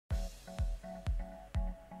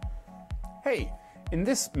Hey, in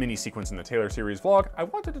this mini sequence in the Taylor series vlog, I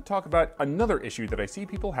wanted to talk about another issue that I see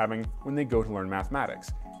people having when they go to learn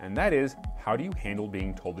mathematics, and that is, how do you handle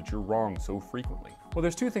being told that you're wrong so frequently? Well,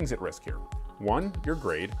 there's two things at risk here. One, your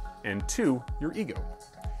grade, and two, your ego.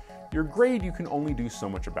 Your grade you can only do so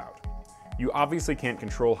much about. You obviously can't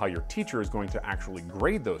control how your teacher is going to actually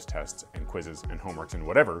grade those tests and quizzes and homeworks and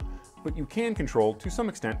whatever, but you can control, to some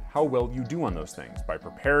extent, how well you do on those things by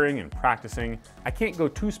preparing and practicing. I can't go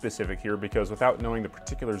too specific here because without knowing the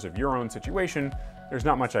particulars of your own situation, there's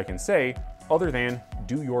not much I can say other than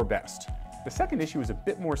do your best. The second issue is a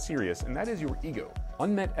bit more serious, and that is your ego.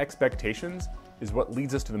 Unmet expectations is what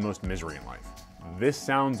leads us to the most misery in life. This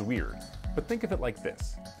sounds weird, but think of it like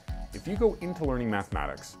this. If you go into learning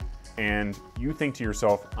mathematics and you think to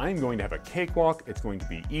yourself, I'm going to have a cakewalk, it's going to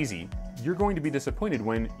be easy, you're going to be disappointed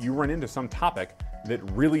when you run into some topic that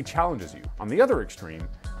really challenges you. On the other extreme,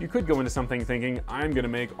 you could go into something thinking, I'm going to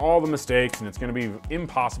make all the mistakes and it's going to be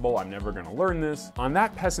impossible, I'm never going to learn this. On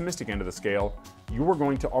that pessimistic end of the scale, you are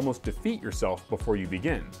going to almost defeat yourself before you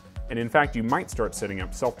begin. And in fact, you might start setting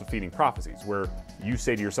up self-defeating prophecies where you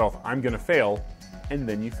say to yourself, I'm going to fail, and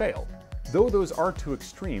then you fail. Though those are two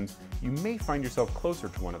extremes, you may find yourself closer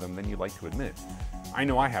to one of them than you'd like to admit. I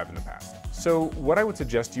know I have in the past. So what I would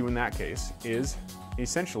suggest to you in that case is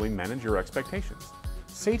essentially manage your expectations.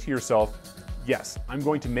 Say to yourself, yes, I'm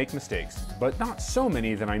going to make mistakes, but not so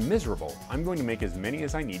many that I'm miserable. I'm going to make as many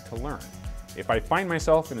as I need to learn. If I find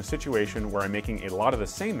myself in a situation where I'm making a lot of the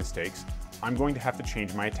same mistakes, I'm going to have to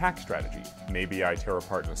change my attack strategy. Maybe I tear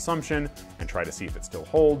apart an assumption and try to see if it still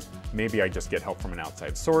holds. Maybe I just get help from an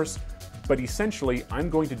outside source. But essentially, I'm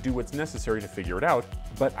going to do what's necessary to figure it out,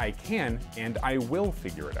 but I can and I will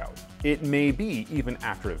figure it out. It may be, even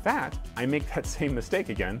after that, I make that same mistake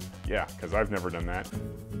again. Yeah, because I've never done that.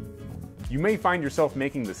 You may find yourself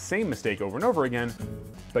making the same mistake over and over again,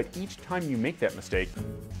 but each time you make that mistake,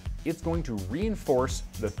 it's going to reinforce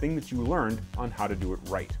the thing that you learned on how to do it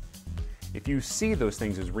right. If you see those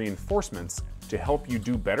things as reinforcements to help you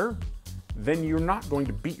do better, then you're not going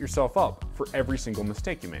to beat yourself up for every single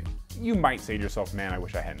mistake you make. You might say to yourself, man, I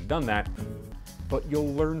wish I hadn't done that, but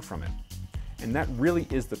you'll learn from it. And that really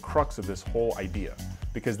is the crux of this whole idea,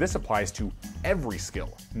 because this applies to every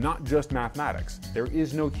skill, not just mathematics. There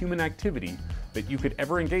is no human activity that you could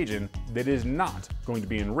ever engage in that is not going to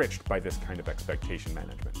be enriched by this kind of expectation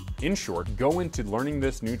management. In short, go into learning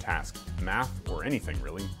this new task, math or anything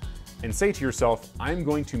really, and say to yourself, I'm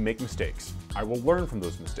going to make mistakes. I will learn from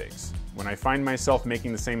those mistakes. When I find myself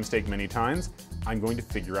making the same mistake many times, I'm going to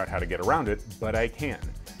figure out how to get around it, but I can.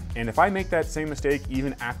 And if I make that same mistake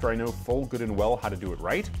even after I know full good and well how to do it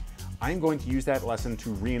right, I'm going to use that lesson to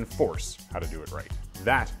reinforce how to do it right.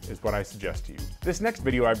 That is what I suggest to you. This next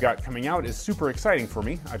video I've got coming out is super exciting for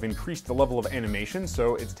me. I've increased the level of animation,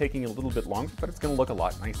 so it's taking a little bit longer, but it's gonna look a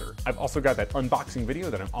lot nicer. I've also got that unboxing video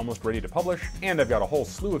that I'm almost ready to publish, and I've got a whole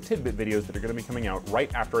slew of tidbit videos that are gonna be coming out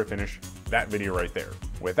right after I finish that video right there.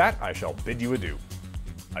 With that, I shall bid you adieu.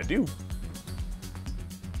 Adieu.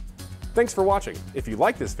 Thanks for watching. If you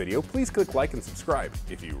like this video, please click like and subscribe.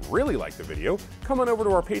 If you really like the video, come on over to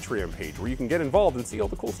our Patreon page where you can get involved and see all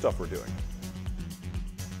the cool stuff we're doing.